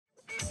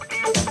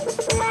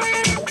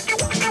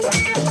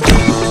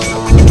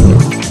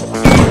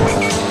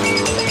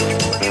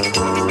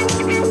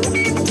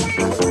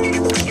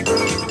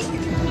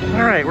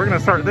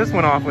start this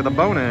one off with a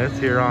bonus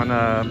here on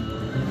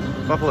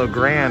Buffalo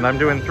Grand. I'm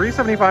doing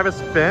 $3.75 a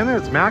spin.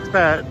 It's max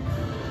bet.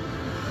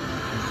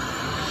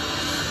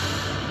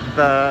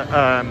 The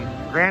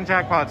grand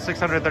jackpot's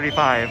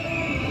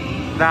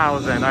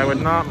 $635,000. I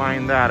would not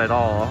mind that at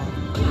all.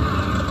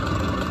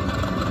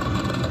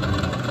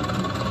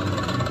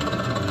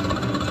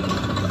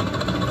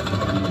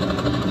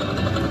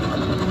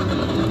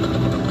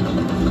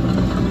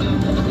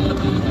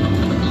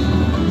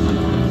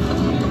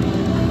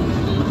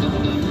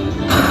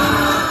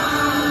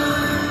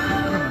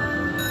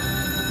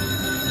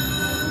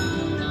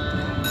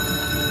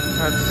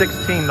 That's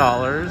 $16.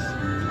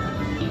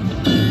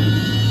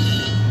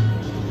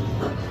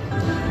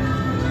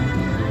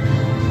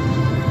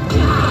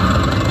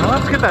 Now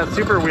let's get that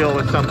super wheel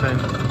with something.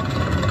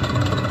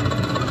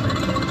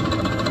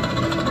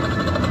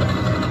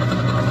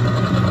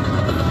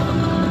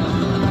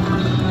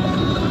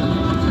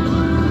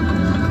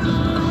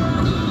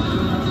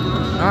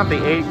 Not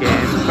the 8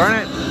 games, darn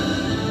it.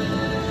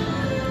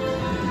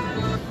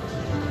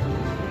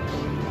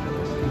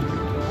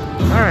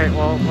 Alright,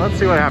 well, let's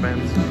see what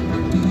happens.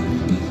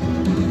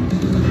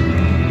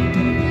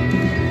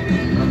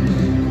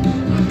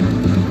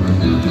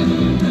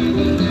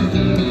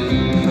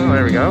 Oh,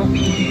 there we go.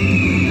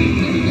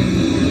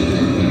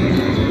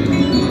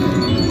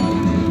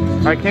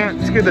 I can't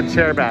scoot the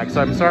chair back,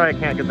 so I'm sorry I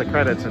can't get the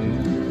credits,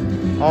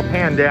 and I'll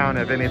pan down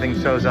if anything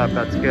shows up.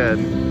 That's good.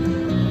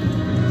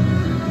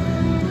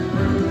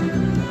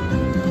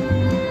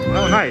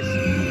 Oh, nice.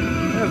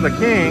 There's the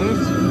Kings.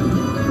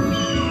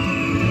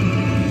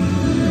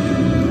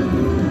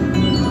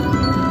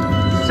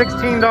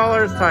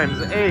 $16 times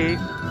 8.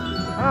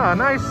 Ah,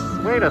 nice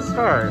way to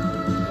start.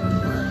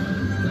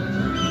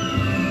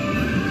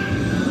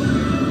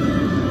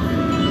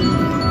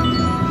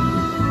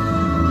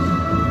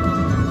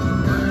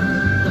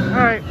 All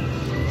right,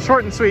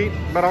 short and sweet,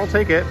 but I'll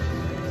take it.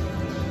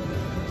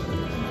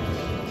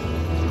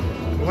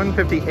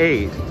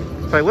 158.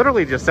 So I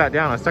literally just sat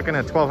down. I stuck in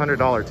a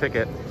 $1,200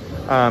 ticket.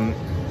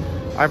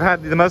 I've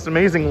had the most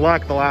amazing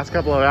luck the last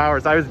couple of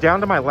hours. I was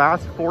down to my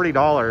last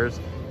 $40,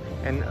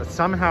 and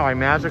somehow I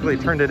magically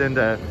turned it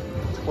into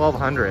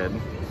 $1,200.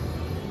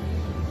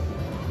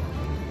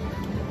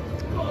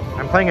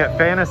 I'm playing at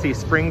Fantasy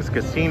Springs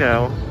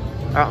Casino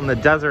out in the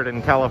desert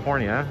in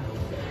California.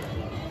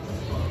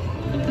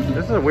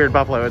 This is a weird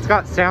buffalo. It's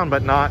got sound,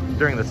 but not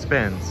during the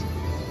spins.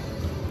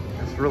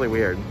 It's really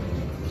weird.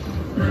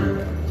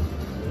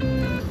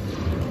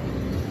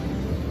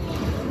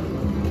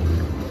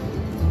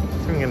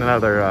 Let's get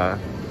another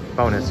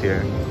bonus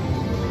here.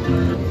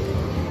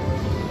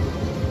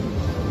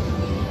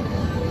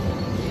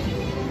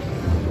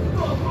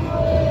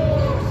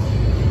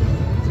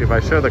 See, if I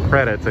show the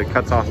credits, it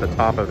cuts off the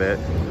top of it.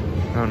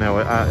 I don't know.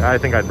 I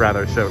think I'd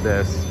rather show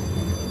this.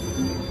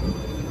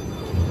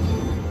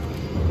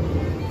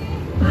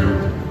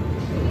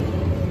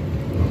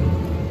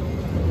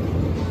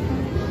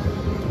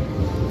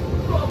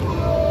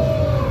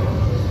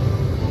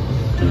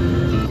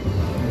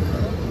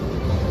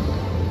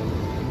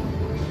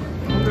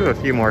 A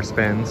few more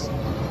spins.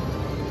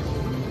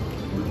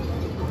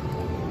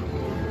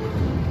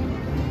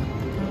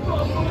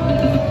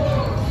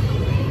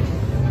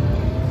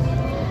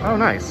 Oh,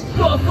 nice.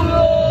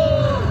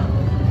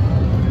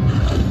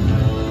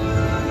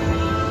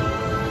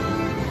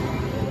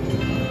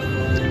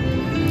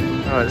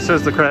 Oh, it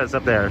shows the credits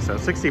up there, so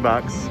 60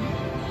 bucks.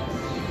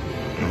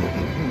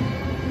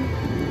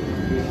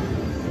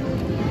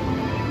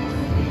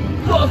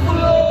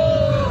 Buffalo!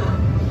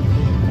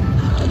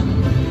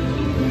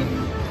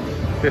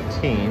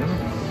 15.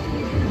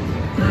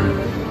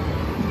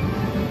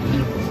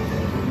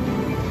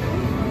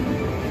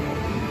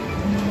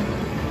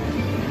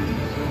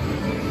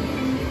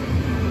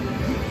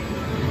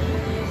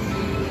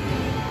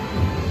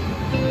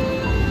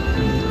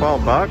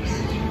 $12.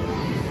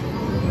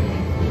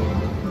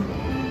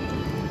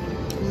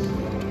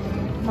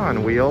 Come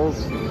on,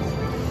 wheels.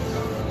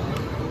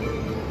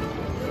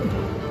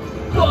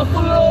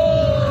 Buffalo!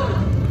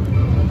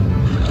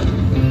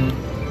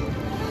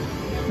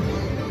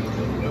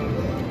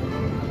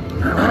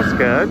 That's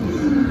good.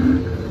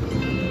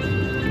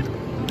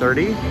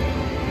 30.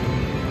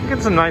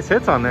 Get some nice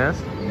hits on this.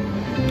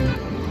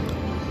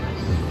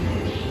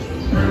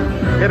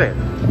 Hit it.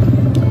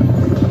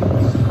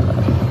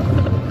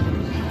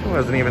 It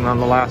wasn't even on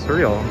the last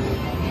reel.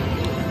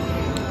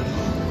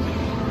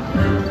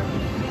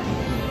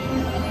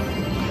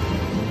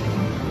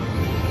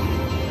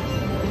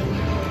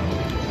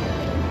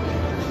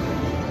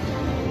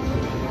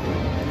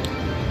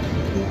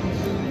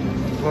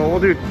 Well,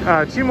 we'll do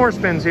 2 more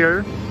spins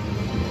here.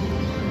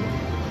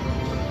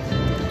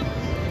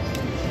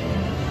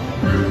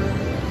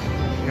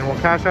 And we'll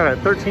cash out at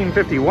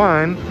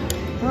 $13.51.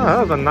 Oh,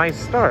 that was a nice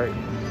start.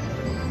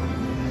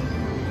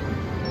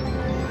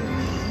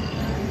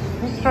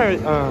 Let's try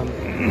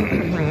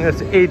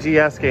this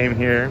AGS game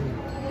here.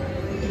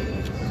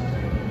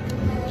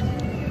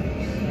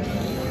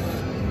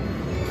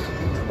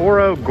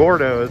 Toro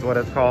Gordo is what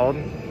it's called.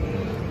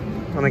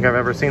 I don't think I've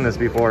ever seen this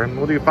before.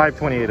 We'll do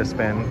 528 a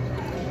spin.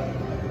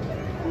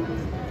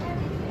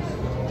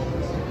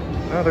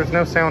 Oh, there's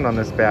no sound on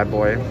this bad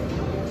boy.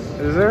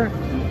 Is there?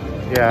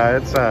 Yeah,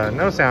 it's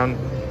no sound.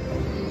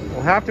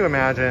 We'll have to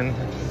imagine.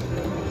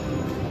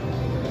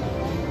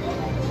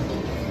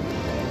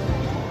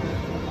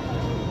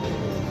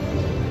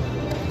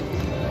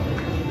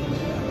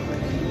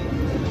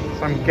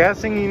 So I'm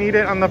guessing you need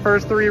it on the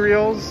first 3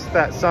 reels,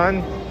 that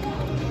sun.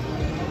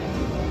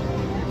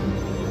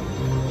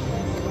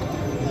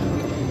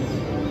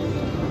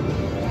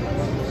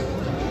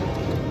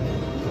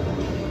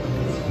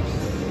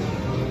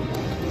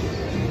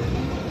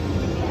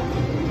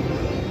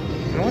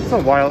 What's the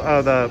wild?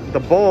 Oh, the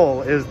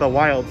bull is the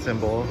wild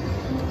symbol.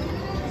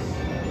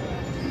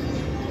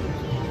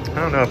 I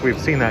don't know if we've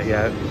seen that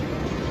yet.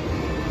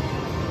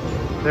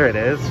 There it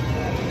is.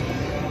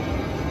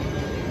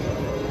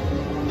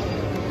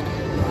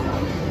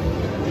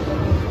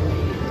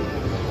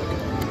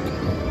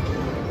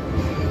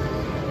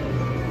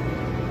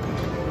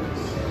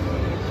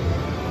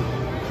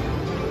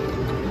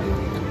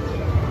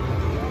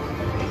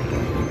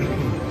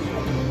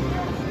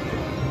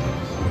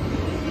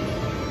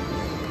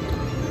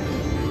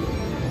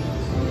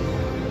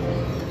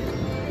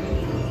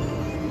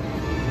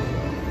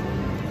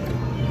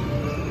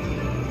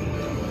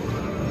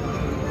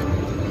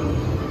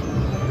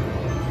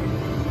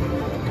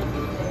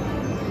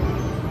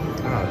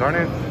 Darn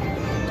it.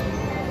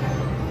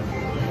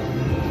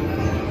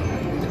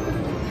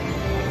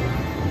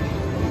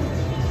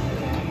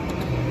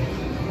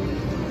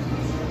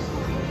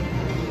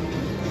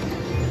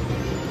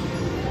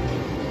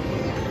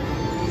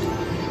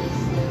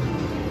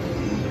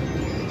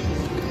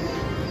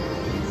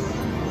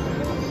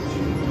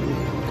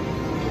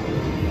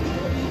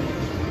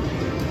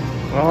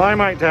 Well, I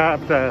might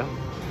have to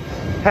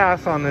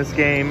pass on this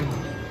game.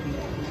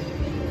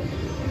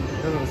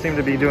 Doesn't seem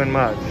to be doing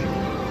much.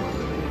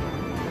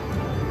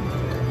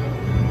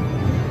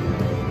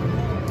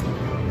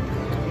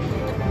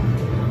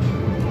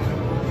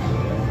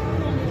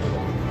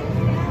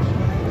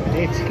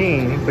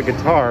 The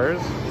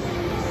guitars.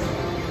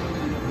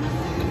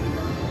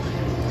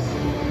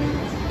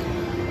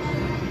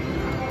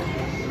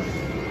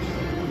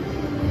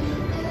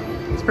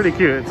 It's pretty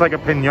cute. It's like a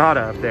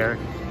piñata up there.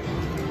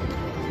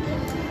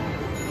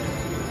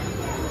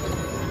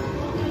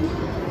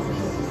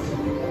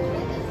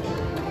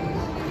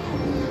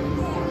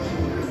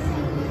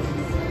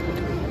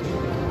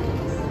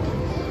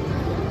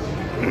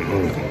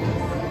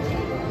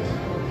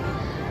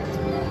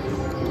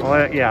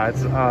 Well, yeah,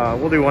 it's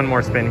we'll do one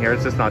more spin here.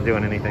 It's just not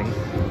doing anything.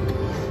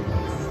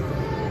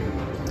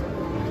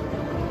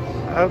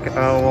 Okay,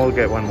 oh, we'll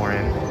get one more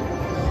in.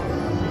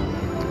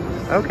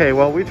 Okay,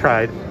 well, we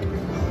tried.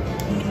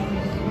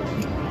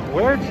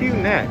 Where to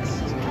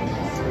next?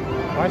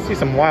 Oh, I see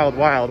some wild.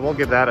 We'll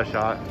give that a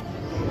shot.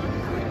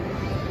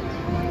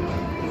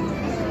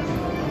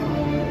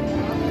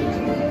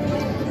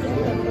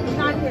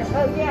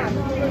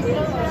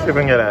 See if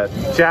we can get a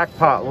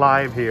jackpot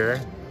live here.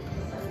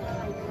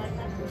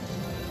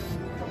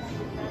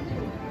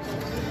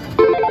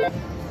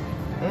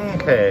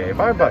 Okay,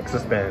 $5 a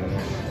spin.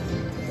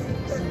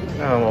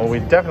 Oh, well, we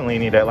definitely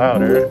need it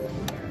louder.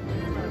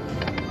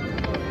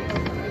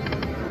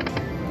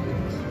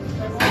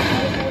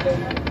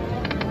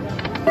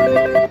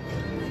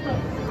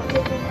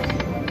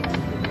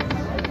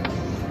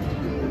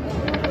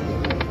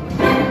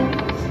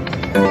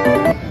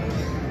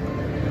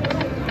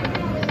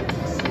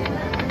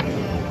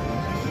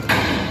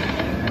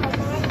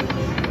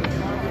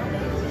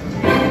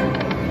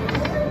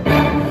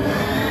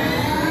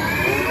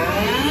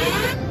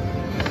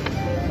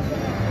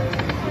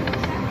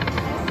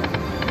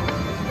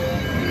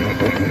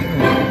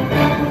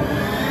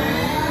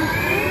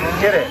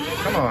 Get it.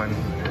 Come on.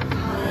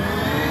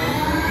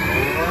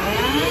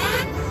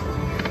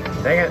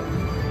 Dang it.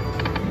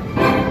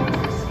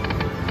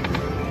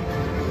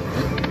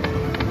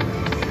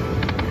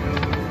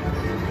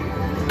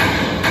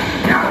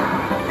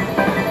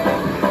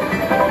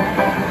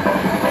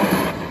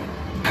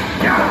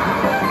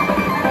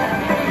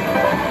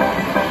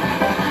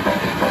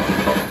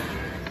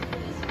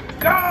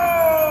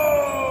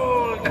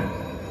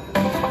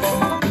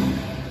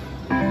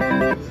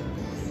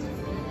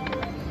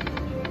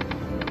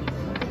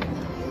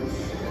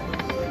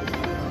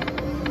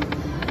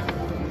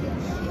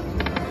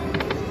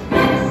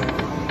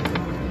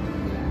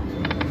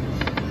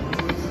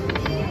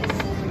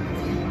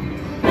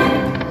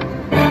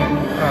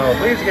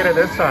 Please get it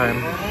this time.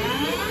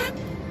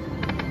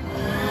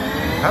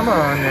 Come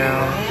on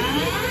now.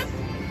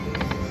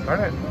 Darn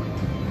it.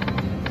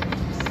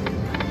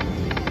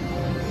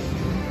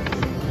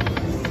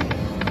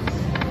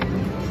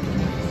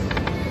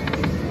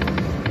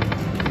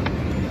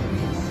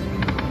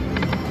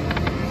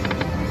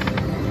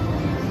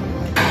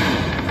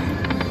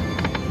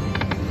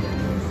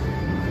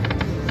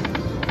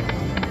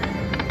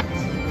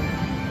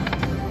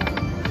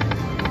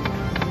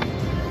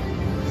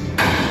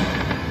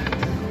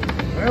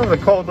 That was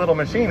a cold little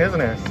machine, isn't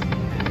it?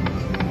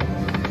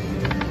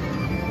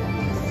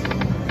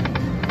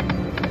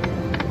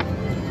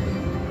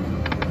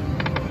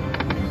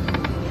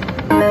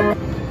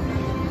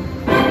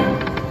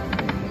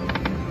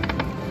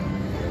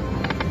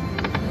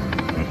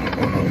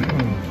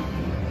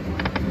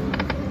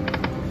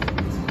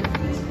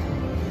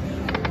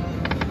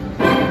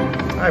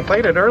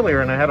 played it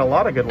earlier and I had a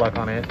lot of good luck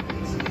on it.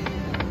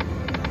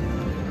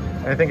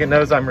 I think it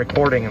knows I'm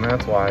recording and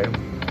that's why.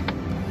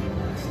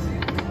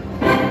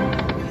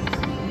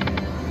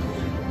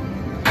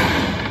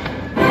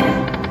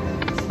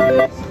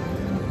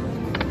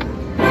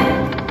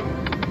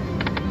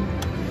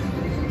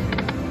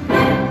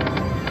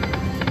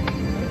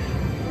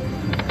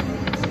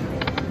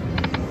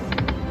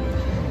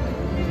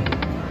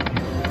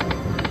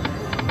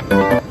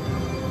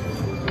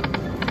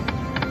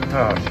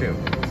 Oh, shoot.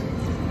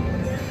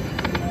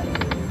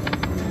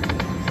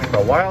 The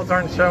wilds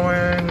aren't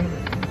showing.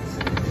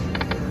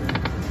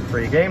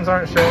 Free games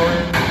aren't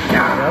showing.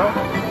 Nope.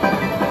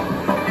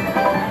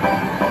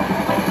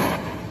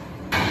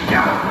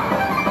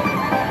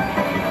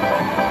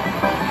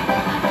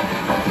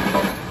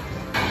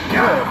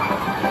 Good.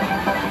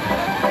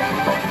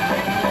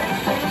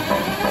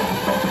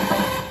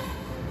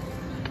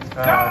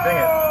 Dang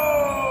it.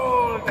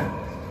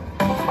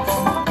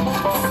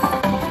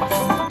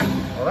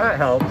 Well, that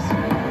helps.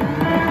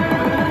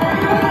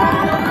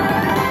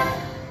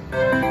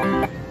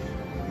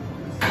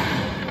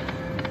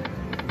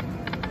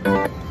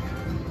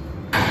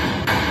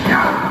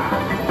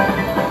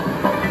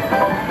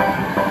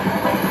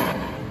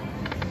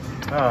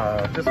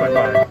 Just went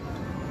by.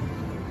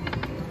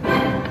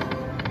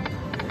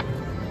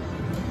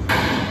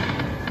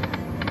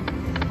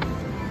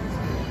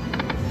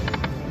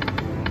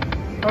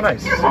 Oh,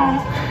 nice.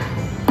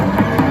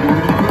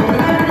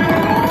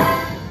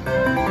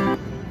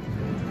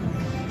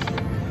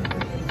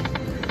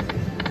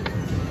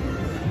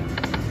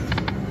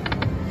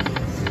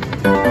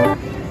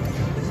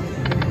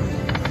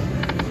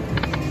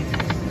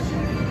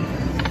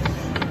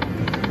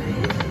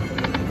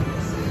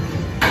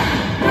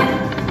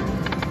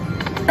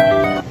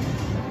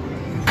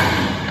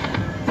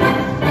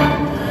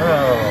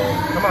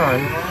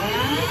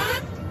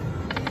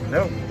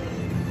 Nope.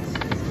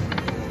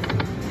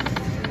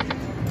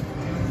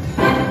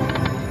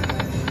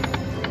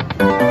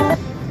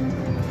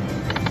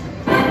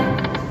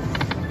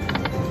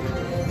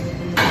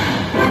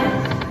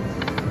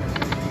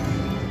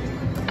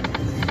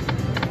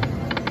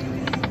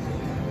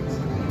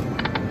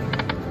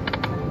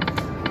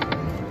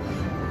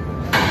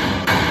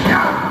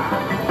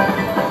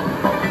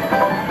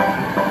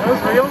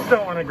 Those reels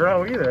don't want to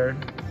grow either.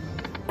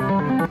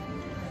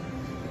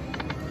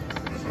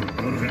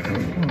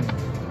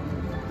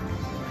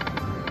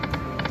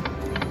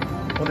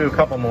 We'll do a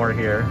couple more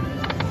here.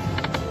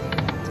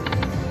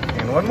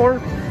 And one more.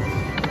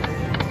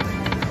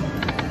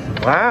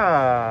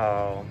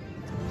 Wow.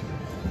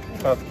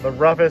 About the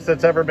roughest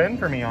it's ever been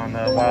for me on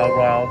the Wild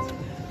Wilds.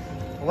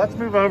 Well, let's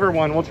move over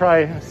one. We'll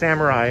try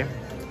Samurai.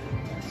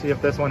 See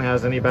if this one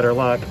has any better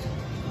luck.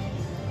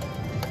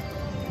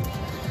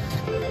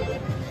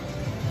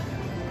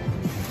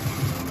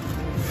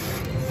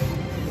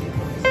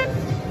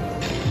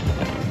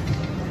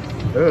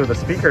 Ooh, the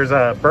speaker's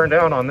burned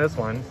out on this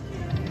one.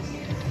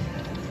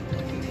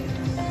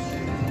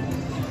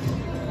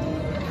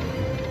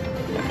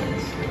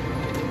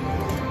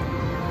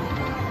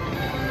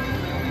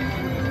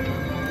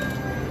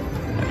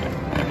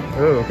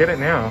 Ooh, get it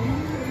now.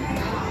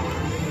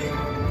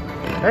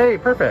 Hey,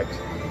 perfect.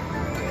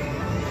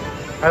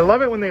 I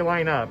love it when they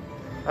line up.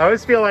 I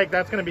always feel like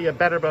that's going to be a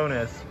better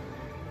bonus,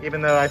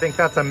 even though I think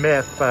that's a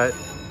myth, but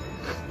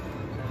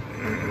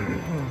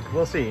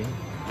we'll see.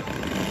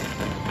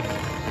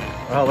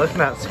 Oh, listen to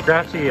that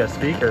scratchy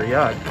speaker,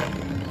 yuck.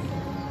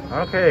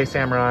 Okay,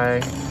 Samurai.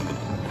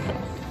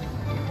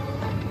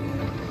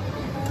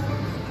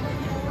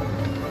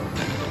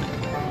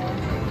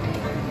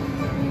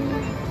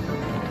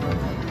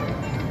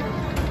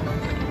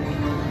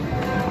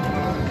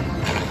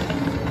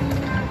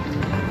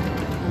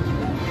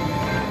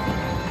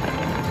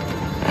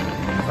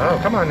 Oh,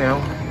 come on now.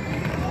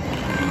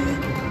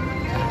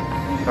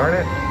 Darn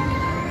it.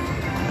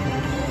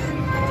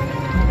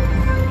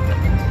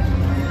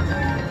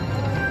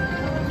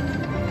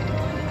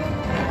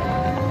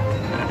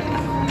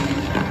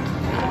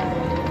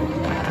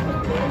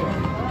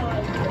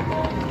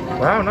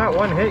 Wow, not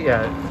one hit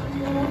yet.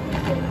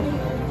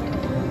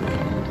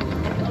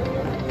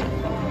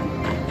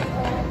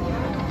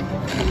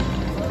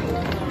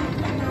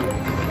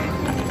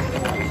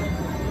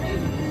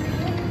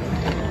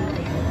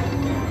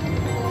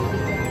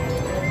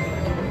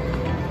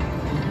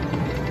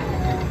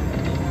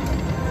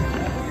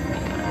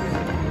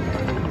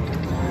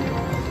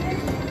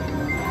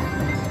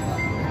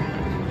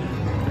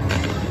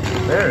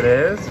 There it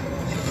is.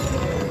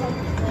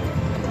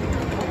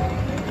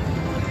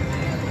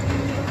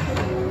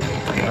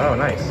 Oh,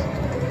 nice.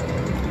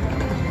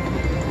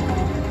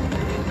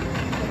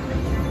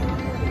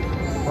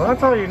 Well,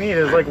 that's all you need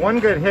is like one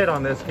good hit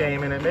on this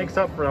game and it makes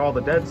up for all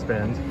the dead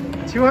spins.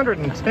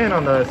 210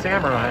 on the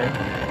Samurai.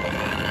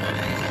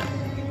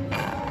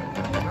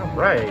 All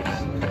right.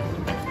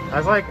 I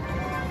was like,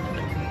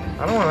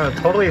 I don't want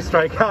to totally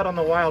strike out on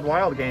the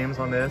Wild games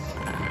on this.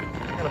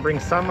 I'm gonna bring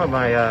some of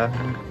my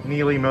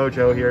Neily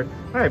mojo here.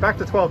 All right, back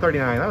to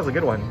 1239. That was a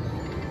good one.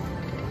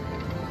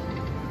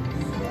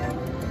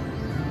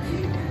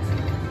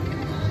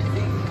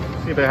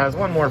 See if it has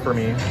one more for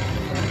me.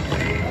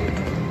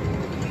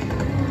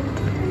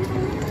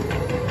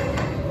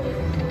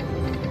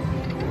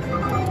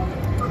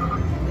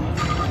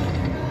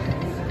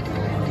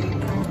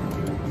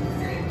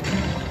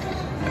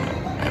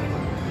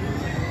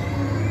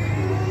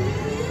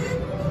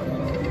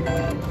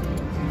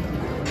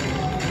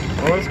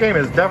 Well, this game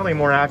is definitely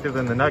more active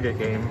than the Nugget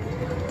game.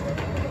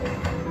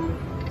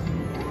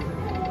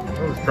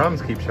 Those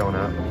drums keep showing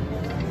up.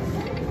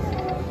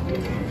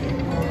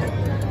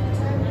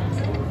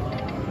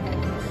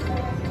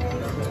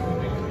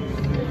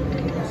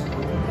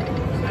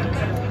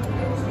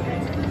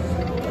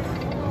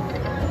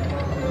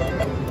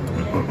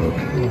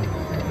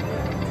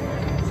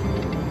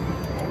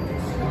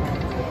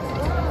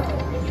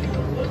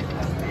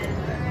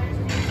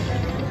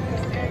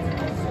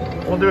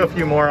 We'll do a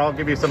few more. I'll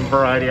give you some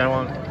variety. I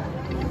won't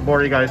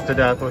bore you guys to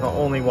death with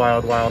only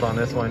Wild Wild on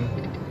this one.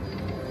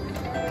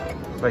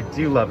 But I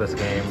do love this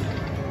game.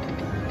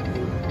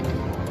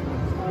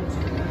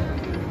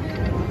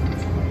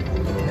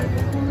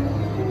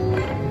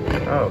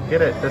 Oh,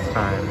 get it this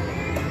time.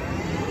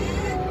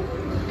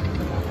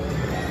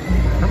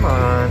 Come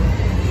on.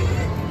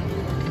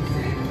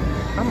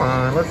 Come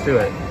on, let's do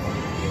it.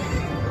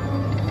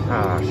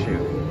 Ah, oh,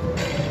 shoot.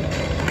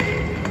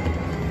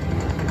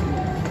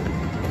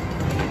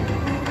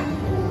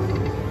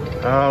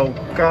 Oh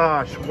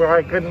gosh,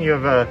 why couldn't you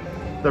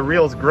have the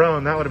reels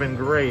grown? That would have been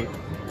great.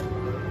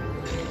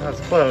 That's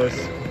close.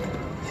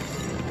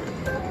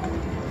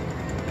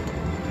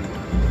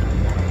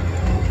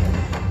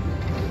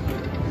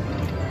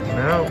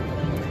 No.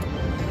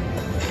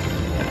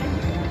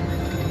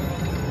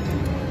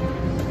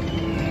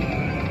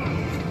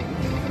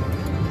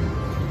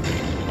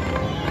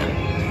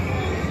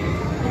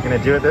 You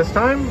gonna do it this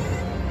time?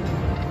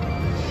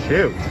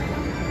 Shoot.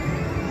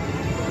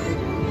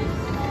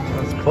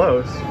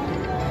 Close.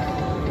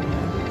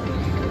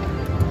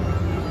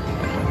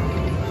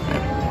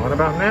 What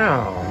about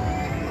now?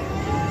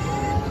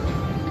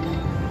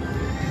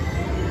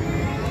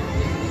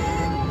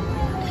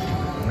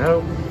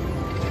 Nope.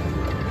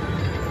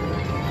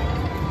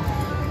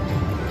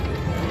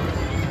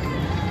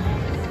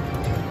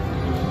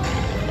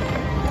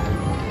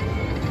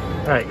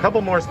 All right,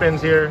 couple more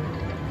spins here.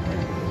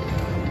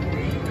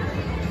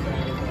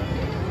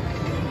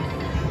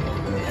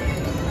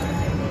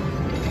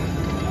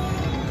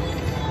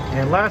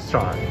 And last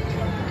shot.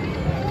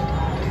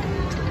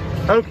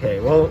 Okay,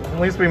 well, at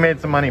least we made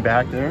some money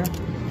back there.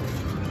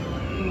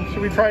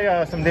 Should we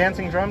try some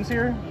dancing drums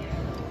here?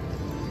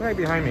 Right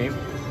behind me.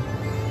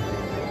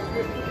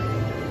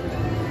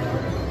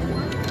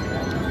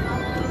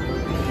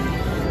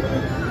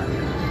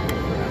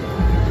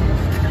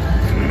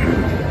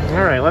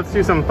 All right, let's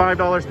do some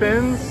 $5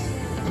 spins.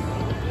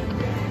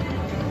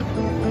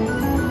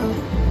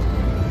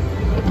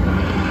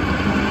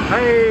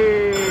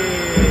 Hey!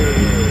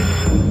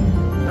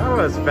 That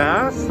was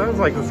fast. That was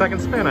like the second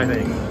spin, I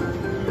think.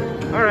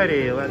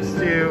 Alrighty, let's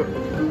do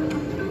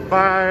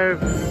 5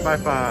 by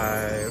 5.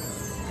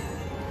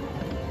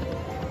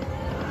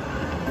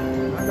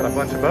 I got a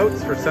bunch of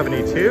boats for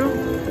 72.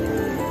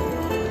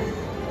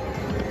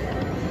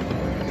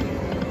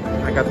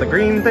 I got the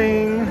green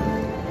thing.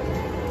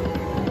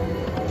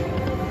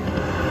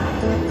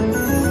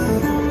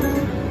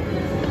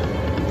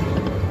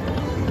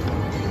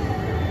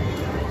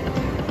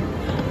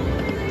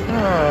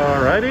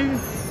 Alrighty.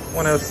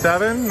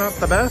 107, not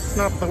the best,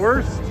 not the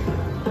worst.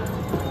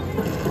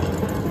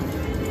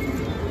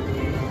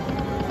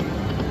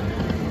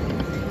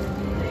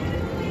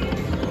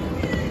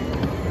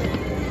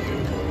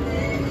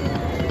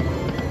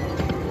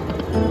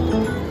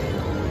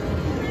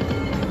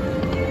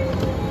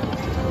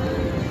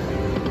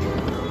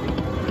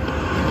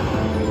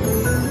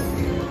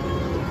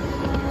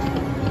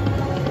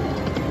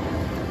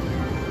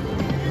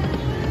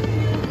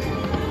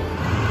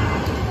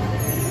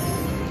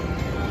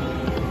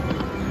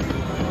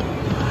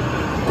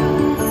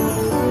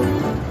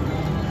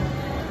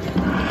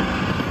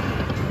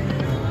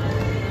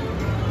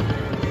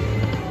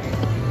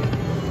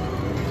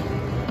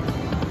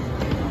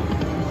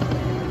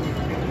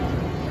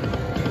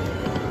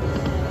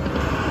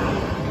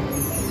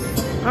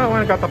 Oh,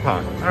 I got the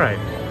pot. All right.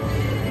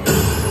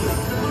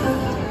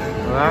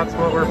 So that's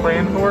what we're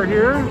playing for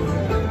here.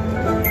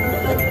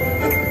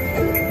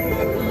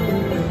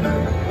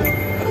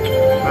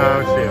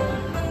 Oh, shoot.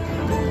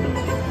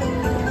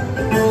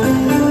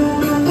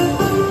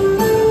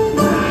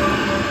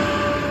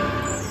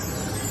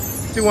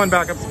 Let's do one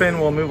backup spin.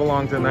 We'll move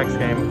along to the next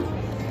game.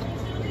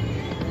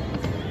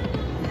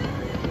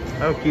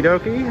 Okie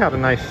dokie. Had a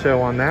nice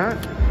show on that.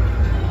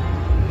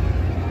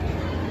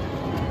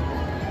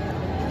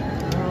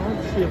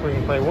 See if we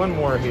can play one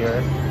more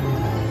here.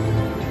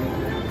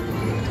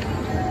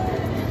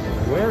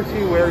 Where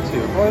to, where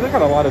to? Boy, they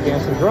got a lot of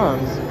dancing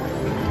drums.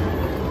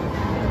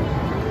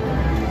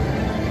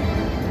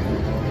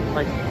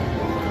 Like,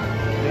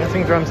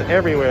 dancing drums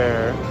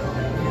everywhere.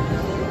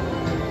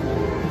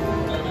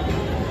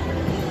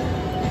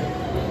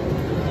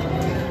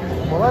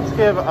 Well, let's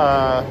give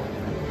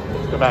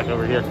Let's go back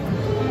over here.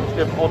 Let's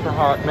give Ultra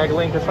Hot Mega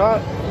Link a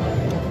shot.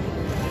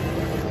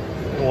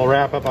 And we'll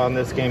wrap up on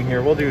this game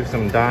here. We'll do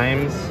some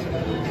dimes.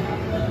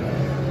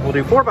 We'll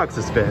do $4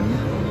 a spin.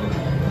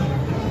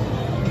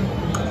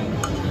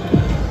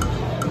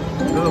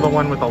 This is the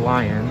one with the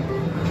lion.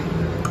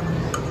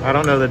 I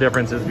don't know the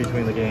differences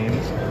between the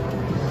games.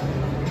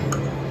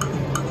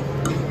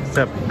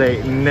 Except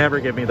they never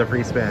give me the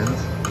free spins.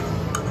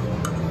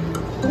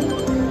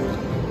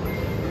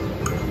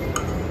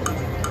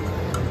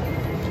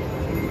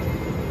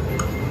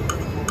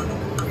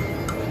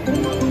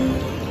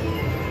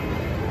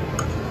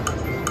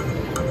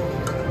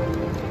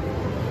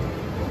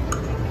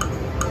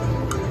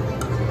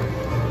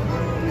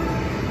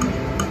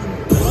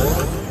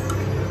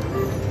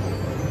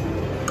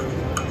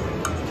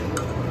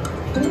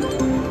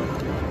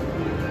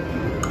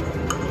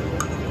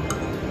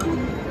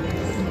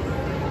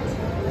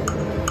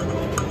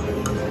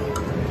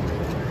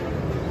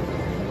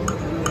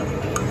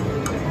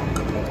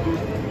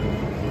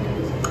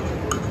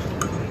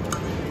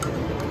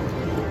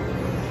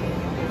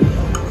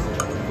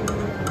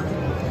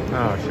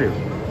 Oh, shoot.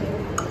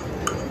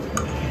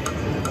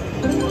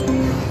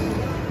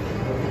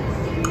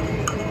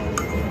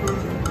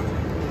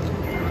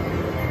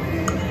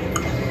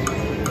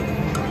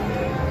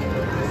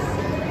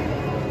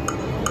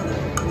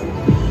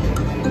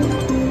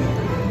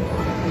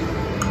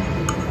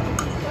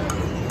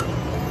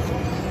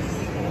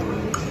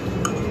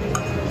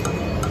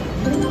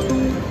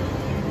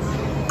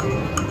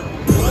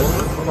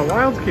 Well, the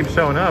wilds keep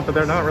showing up, but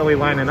they're not really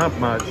lining up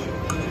much.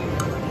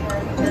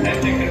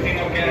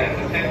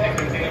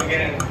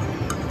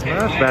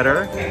 Well, that's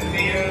better.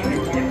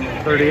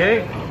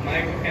 38.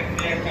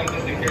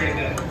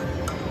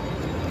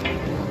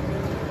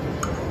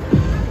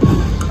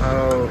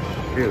 Oh,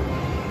 shoot.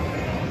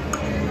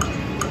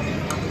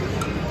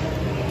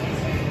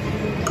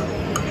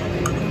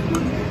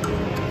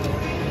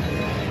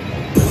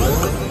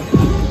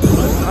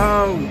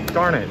 Oh,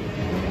 darn it.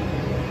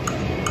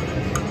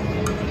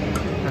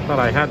 I thought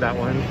I had that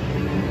one.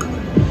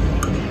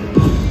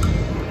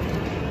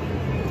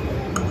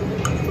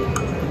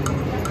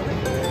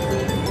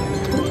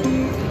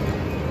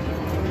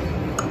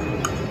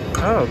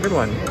 Oh, good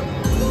one.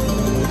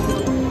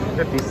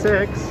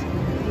 56.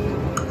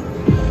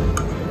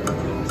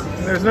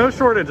 There's no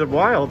shortage of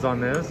wilds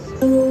on this.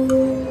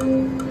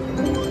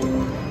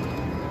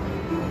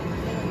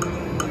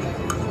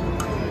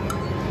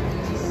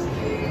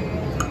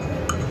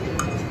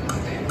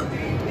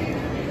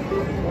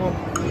 We'll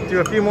do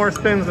a few more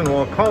spins and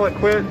we'll call it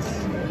quits.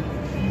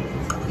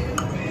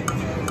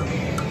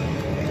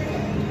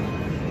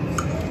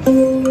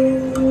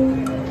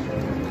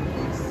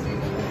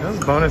 Those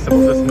bonus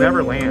will just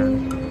never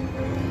land.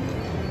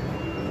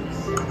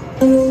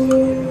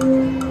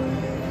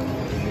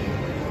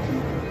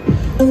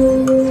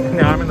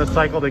 Now I'm in the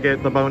cycle to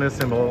get the bonus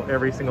symbol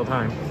every single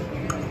time.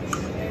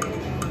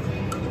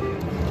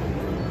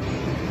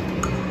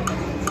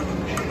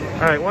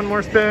 All right, one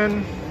more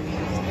spin.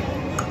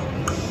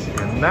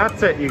 And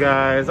that's it, you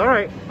guys. All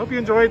right, hope you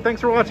enjoyed.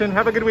 Thanks for watching.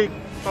 Have a good week.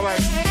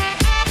 Bye-bye.